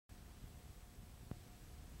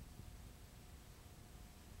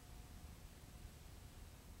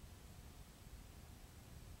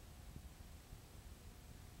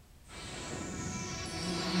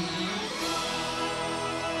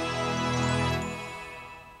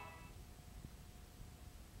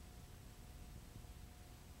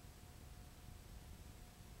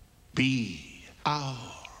Be our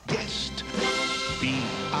guest. Be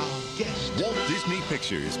our guest. Walt Disney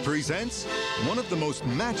Pictures presents one of the most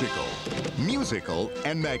magical, musical,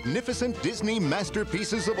 and magnificent Disney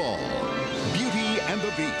masterpieces of all, Beauty and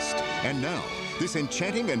the Beast. And now, this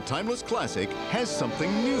enchanting and timeless classic has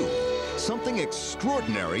something new, something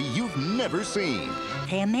extraordinary you've never seen.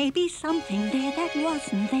 There may be something there that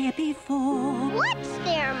wasn't there before. What's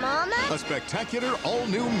there, Mama? A spectacular,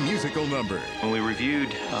 all-new musical number. When we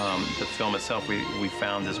reviewed the film itself, we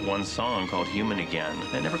found this one song called Human Again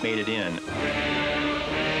that never made it in.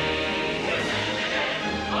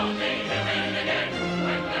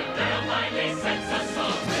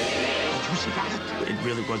 It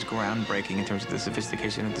really was groundbreaking in terms of the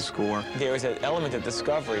sophistication of the score. There was an element of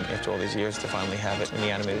discovery after all these years to finally have it in the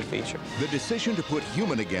animated feature. The decision to put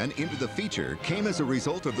Human Again into the feature came as a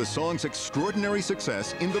result of the song's extraordinary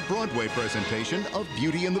success in the Broadway presentation of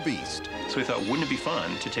Beauty and the Beast. So we thought, wouldn't it be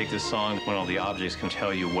fun to take this song when all the objects can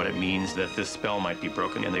tell you what it means that this spell might be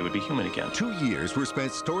broken and they would be human again? 2 years were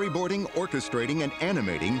spent storyboarding, orchestrating, and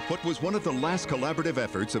animating what was one of the last collaborative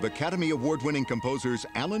efforts of Academy Award-winning composers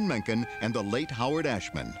Alan Menken and the late Howard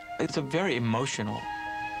Ashman. It's a very emotional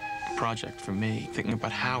project for me, thinking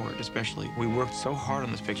about Howard especially. We worked so hard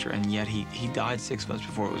on this picture, and yet he died 6 months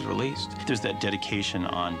before it was released. There's that dedication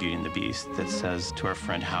on Beauty and the Beast that says to our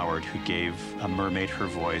friend Howard, who gave a mermaid her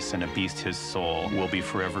voice and a beast his soul, we'll be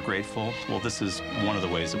forever grateful. Well, this is one of the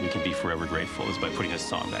ways that we can be forever grateful, is by putting this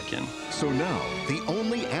song back in. So now, the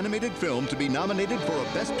only animated film to be nominated for a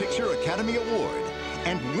Best Picture Academy Award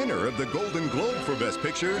and winner of the Golden Globe for Best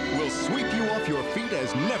Picture will sweep you off your feet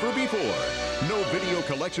as never before. No video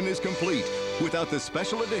collection is complete without the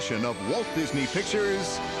special edition of Walt Disney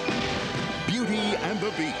Pictures' Beauty and the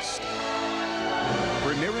Beast.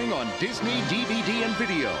 Premiering on Disney DVD and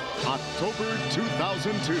video, October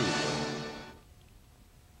 2002.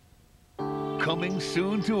 Coming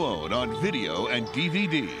soon to own on video and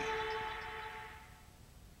DVD.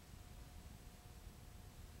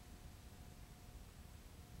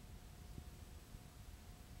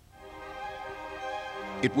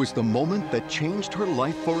 It was the moment that changed her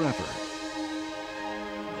life forever,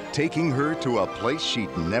 taking her to a place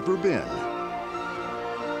she'd never been,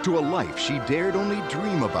 to a life she dared only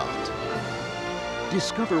dream about.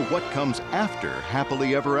 Discover what comes after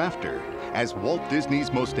Happily Ever After as Walt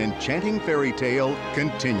Disney's most enchanting fairy tale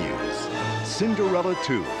continues. Cinderella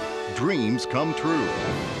 2, Dreams Come True.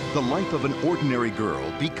 The life of an ordinary girl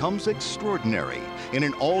becomes extraordinary in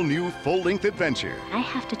an all-new full-length adventure. I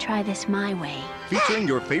have to try this my way. Featuring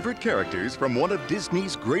your favorite characters from one of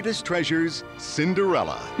Disney's greatest treasures,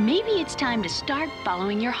 Cinderella. Maybe it's time to start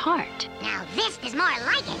following your heart. Now this is more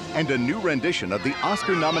like it. And a new rendition of the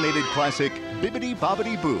Oscar-nominated classic, Bibbidi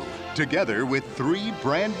Bobbidi Boo, together with 3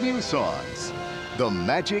 brand new songs. The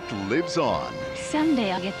magic lives on.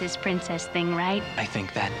 Someday I'll get this princess thing right. I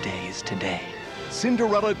think that day is today.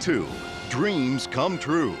 Cinderella 2, Dreams Come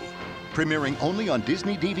True. Premiering only on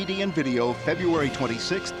Disney DVD and video February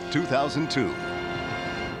 26, 2002.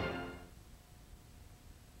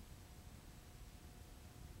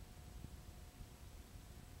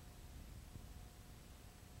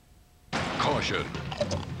 Caution.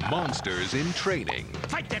 Monsters in training.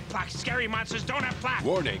 Fight that block. Scary monsters don't have blocks.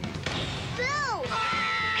 Warning. Boo!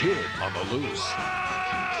 Kid on the loose.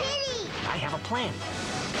 Kitty! I have a plan.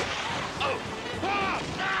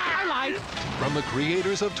 I lied. From the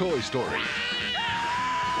creators of Toy Story.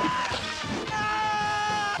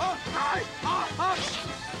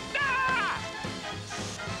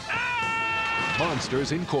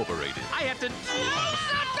 Monsters Incorporated. I have to do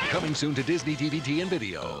something. Coming soon to Disney DVD and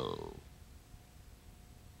video.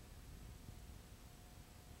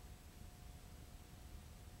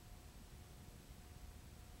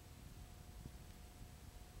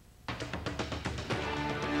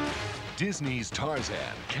 Disney's Tarzan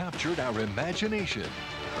captured our imagination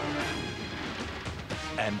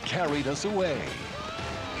and carried us away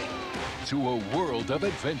to a world of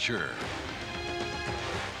adventure.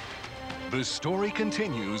 The story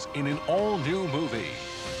continues in an all-new movie.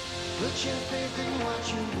 Put your faith in what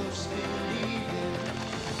you most believe in.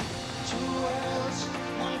 2 worlds,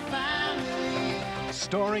 1 family.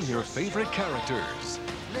 Starring your favorite characters.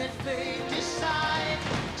 Let fate decide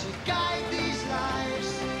to guide these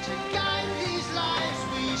lives. To guide these lives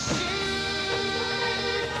we see.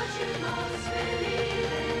 What you most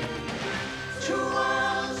believe in. 2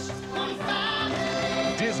 worlds, 1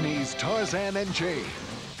 family. Disney's Tarzan and Jane.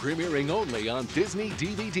 Premiering only on Disney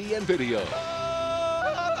DVD and video.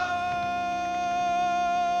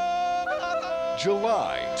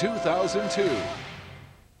 July 2002.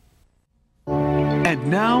 And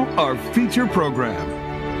now, our feature program.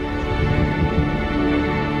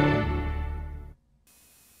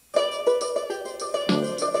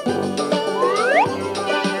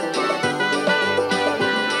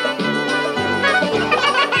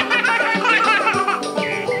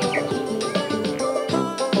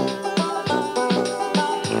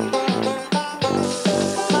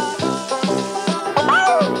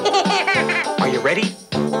 Ready?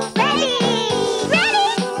 Ready!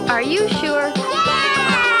 Ready? Are you sure?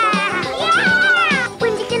 Yeah! Yeah!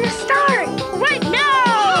 When's it gonna start? Right now!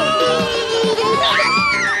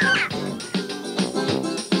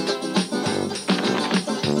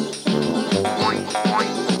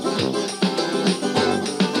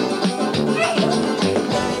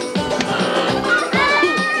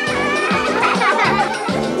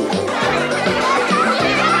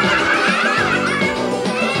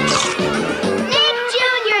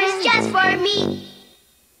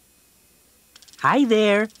 Hi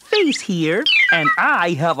there, Face here, and I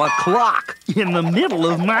have a clock in the middle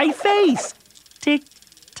of my face. Tick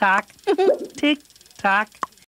tock, tick tock.